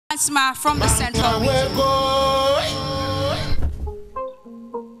Kwansema from the Central Region.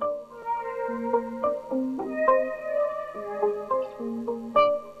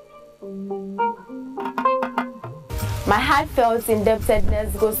 My heartfelt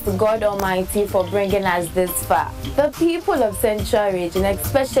indebtedness goes to God Almighty for bringing us this far. The people of Central Region,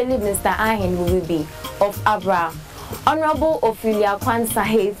 especially Mr. Ahin Wubi of Abraham, Honorable Ophelia Kwansa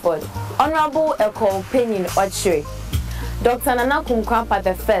Hayford, Honorable Eko Penin Ochre, Dr. Nana Kumkwapa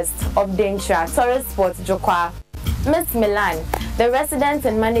the First of Dentra, Torres Sport Jokwa, Miss Milan, the resident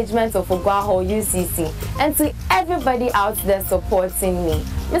and management of Ogwaho UCC, and to everybody out there supporting me,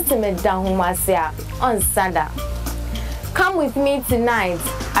 Mr. Medahumasia on Sada. Come with me tonight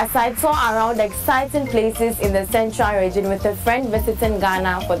as I tour around exciting places in the Central Region with a friend visiting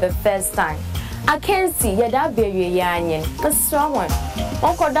Ghana for the first time. I can see Yada Berry Yanyan, a strong one.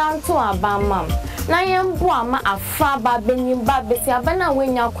 Uncle down to our bam. Nayam Buama a Fraba Benin Babesi Abana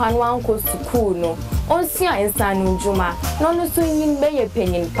when your Kwanwan goes to Kuno. Onsia and San Juma, no swinging by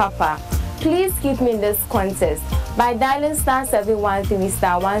opinion, Papa. Please keep me in this contest by dialing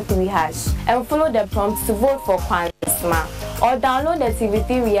 *713*13# and follow the prompts to vote for Kwansema, or download the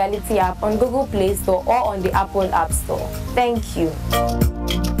TV3 Reality app on Google Play Store or on the Apple App Store. Thank you.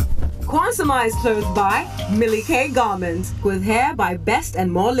 Kwansema is clothed by Millie K Garments, with hair by Best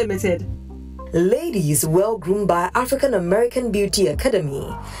and More Limited. Ladies well groomed by African American Beauty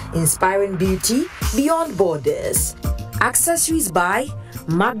Academy, inspiring beauty beyond borders. Accessories by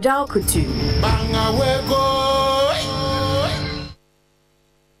Magdal Couture.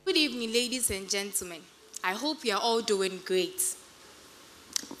 Good evening, ladies and gentlemen. I hope you are all doing great.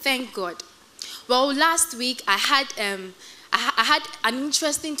 Thank God. Well, last week I had an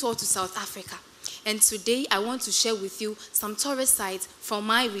interesting tour to South Africa, and today I want to share with you some tourist sites from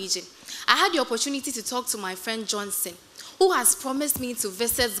my region. I had the opportunity to talk to my friend Johnson, who has promised me to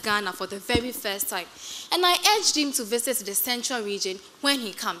visit Ghana for the very first time, and I urged him to visit the Central Region when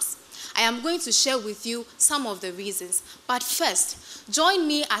he comes. I am going to share with you some of the reasons, but first, join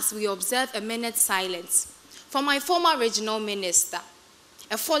me as we observe a minute's silence for my former regional minister,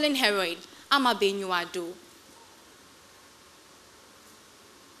 a fallen heroine, Ama Benyuado.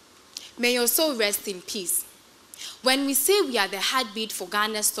 May your soul rest in peace. When we say we are the heartbeat for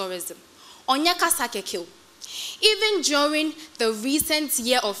Ghana's tourism, Onyeka Sakekil, even during the recent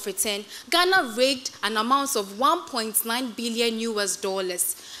year of return, Ghana raked an amount of $1.9 billion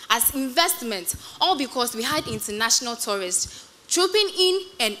as investment, all because we had international tourists trooping in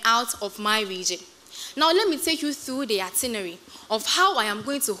and out of my region. Now let me take you through the itinerary of how I am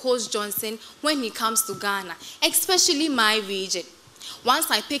going to host Johnson when he comes to Ghana, especially my region.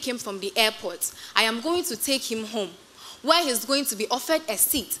 Once I pick him from the airport, I am going to take him home, where he's going to be offered a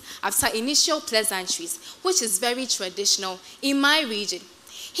seat after initial pleasantries, which is very traditional in my region.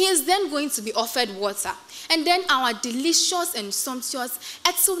 He is then going to be offered water, and then our delicious and sumptuous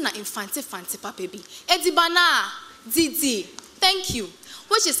Etsuna Infante Papebi, Edibana, Didi, thank you,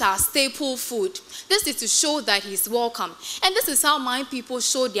 which is our staple food. This is to show that he's welcome, and this is how my people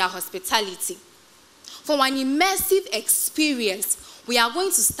show their hospitality. For an immersive experience, we are going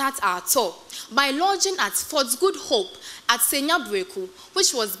to start our tour by lodging at Fort Good Hope at Senya Breku,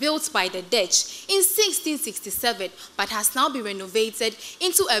 which was built by the Dutch in 1667, but has now been renovated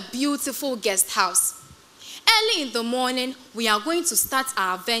into a beautiful guest house. Early in the morning, we are going to start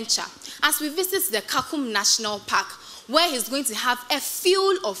our venture as we visit the Kakum National Park, where he's going to have a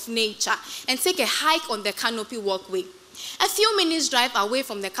feel of nature and take a hike on the canopy walkway. A few minutes drive away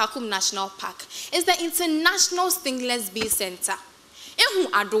from the Kakum National Park is the International Stingless Bee Center. Ehu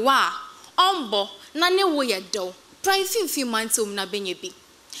adowa, ombo, nane woyedo, prime mantum na benyebi.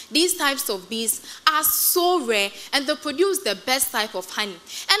 These types of bees are so rare and they produce the best type of honey.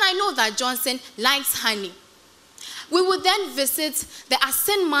 And I know that Johnson likes honey. We will then visit the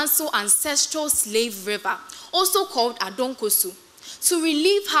Asen Manso ancestral slave river, also called Adonkosu, to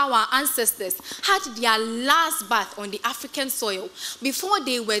relive how our ancestors had their last bath on the African soil before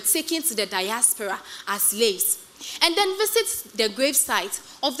they were taken to the diaspora as slaves. And then visit the gravesite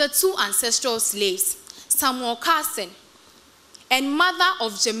of the two ancestral slaves, Samuel Carson and Mother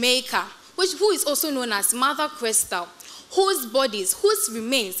of Jamaica, who is also known as Mother Crystal, whose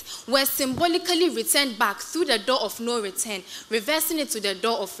remains were symbolically returned back through the door of no return, reversing it to the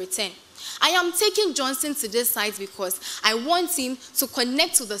door of return. I am taking Johnson to this site because I want him to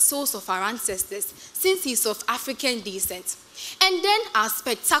connect to the souls of our ancestors, since he's of African descent. And then our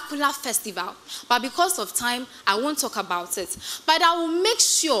spectacular festival. But because of time, I won't talk about it. But I will make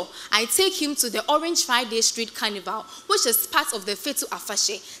sure I take him to the Orange Friday Street Carnival, which is part of the Fetu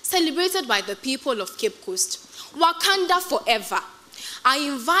Afashe, celebrated by the people of Cape Coast. Wakanda forever. I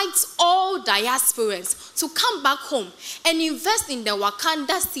invite all diasporans to come back home and invest in the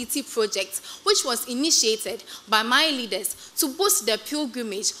Wakanda City project, which was initiated by my leaders to boost the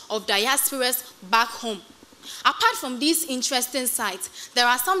pilgrimage of diasporas back home. Apart from these interesting sites, there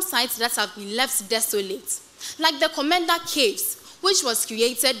are some sites that have been left desolate, like the Commander Caves, which was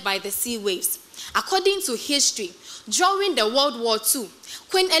created by the sea waves. According to history, during the World War II,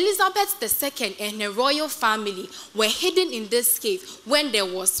 Queen Elizabeth II and her royal family were hidden in this cave when there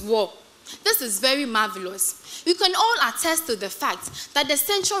was war. This is very marvelous. We can all attest to the fact that the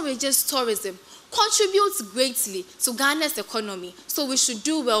Central Region's tourism contributes greatly to Ghana's economy, so we should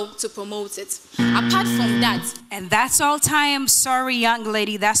do well to promote it. Apart from that... And that's all time. Sorry, young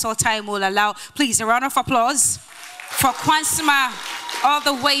lady, that's all time will allow. Please, a round of applause for Kwansema, all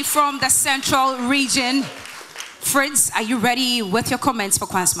the way from the Central Region. Fritz, are you ready with your comments for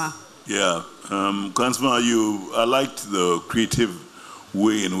Kwansema? Yeah, Kwansema, I liked the creative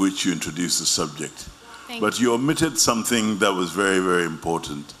way in which you introduced the subject. But you omitted something that was very, very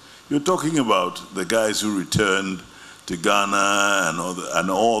important. You're talking about the guys who returned to Ghana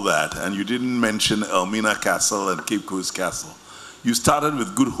and all that, and you didn't mention Elmina Castle and Cape Coast Castle. You started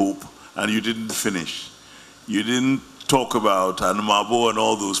with Good Hope, and you didn't finish. You didn't talk about Anamabo and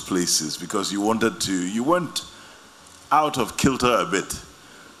all those places because you went out of kilter a bit.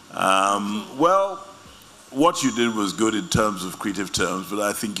 Well, what you did was good in terms of creative terms, but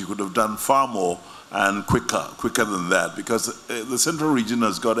I think you could have done far more and quicker than that, because the Central Region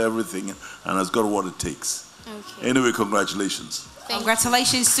has got everything and has got what it takes. Okay. Anyway, congratulations.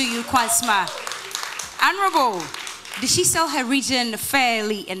 Congratulations to you, Kwansema. Honorable, did she sell her region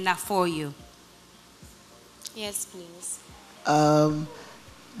fairly enough for you? Yes, please.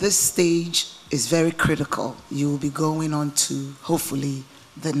 This stage is very critical. You will be going on to, hopefully,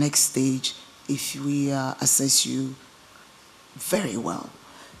 the next stage if we assess you very well.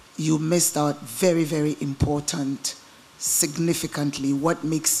 You missed out very, very important, significantly, what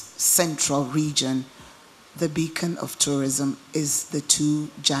makes Central Region the beacon of tourism is the two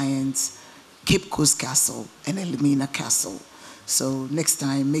giants, Cape Coast Castle and Elmina Castle. So next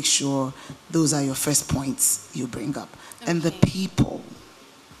time, make sure those are your first points you bring up. Okay. And the people,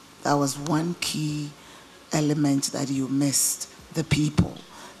 that was one key element that you missed, the people.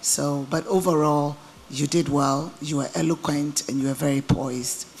 So, but overall, you did well, you were eloquent, and you were very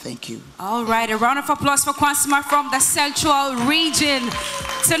poised. Thank you. All right, a round of applause for Kwansema from the Central Region.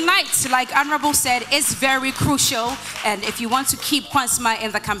 Tonight, like Honorable said, is very crucial. And if you want to keep Kwansema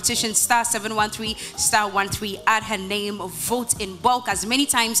in the competition, *713, *13, add her name, vote in bulk as many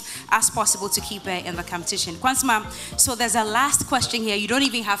times as possible to keep her in the competition. Kwansema, so there's a last question here. You don't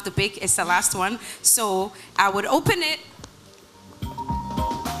even have to pick, it's the last one. So I would open it.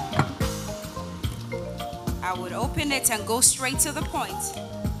 And go straight to the point.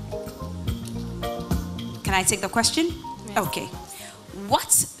 Can I take the question? Yes. Okay.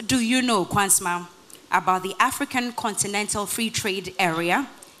 What do you know, Kwansema, about the African Continental Free Trade Area,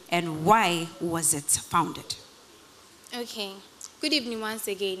 and why was it founded? Okay. Good evening once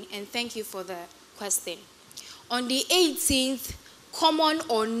again, and thank you for the question. On the 18th Common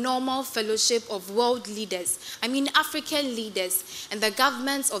or Normal Fellowship of World Leaders, African leaders, and the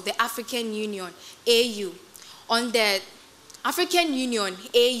governments of the African Union, AU, on the African Union,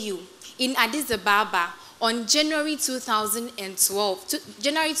 AU, in Addis Ababa on January 2012,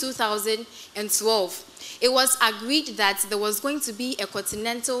 it was agreed that there was going to be a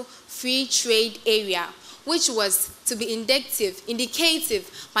continental free trade area, which was to be indicative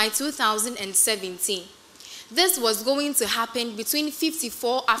by 2017. This was going to happen between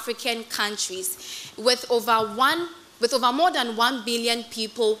 54 African countries with more than 1 billion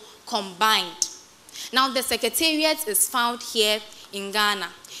people combined. Now, the Secretariat is found here in Ghana.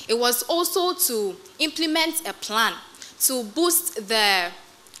 It was also to implement a plan to boost the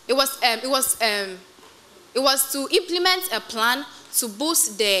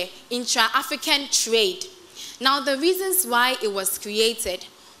intra-African trade. Now, the reasons why it was created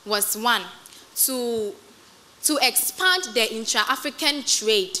was one, to expand the intra-African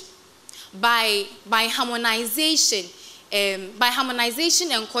trade by harmonization and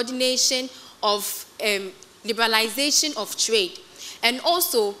coordination of liberalization of trade, and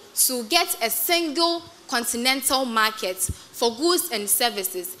also to get a single continental market for goods and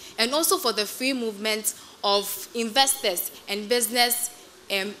services, and also for the free movement of investors and business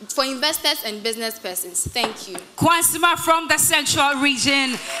persons. Thank you. Kwansema from the Central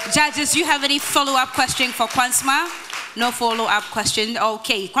Region. Judges, you have any follow-up question for Kwansema? No follow-up question.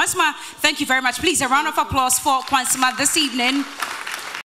 Okay. Kwansema, thank you very much. Please, a round of applause for Kwansema this evening.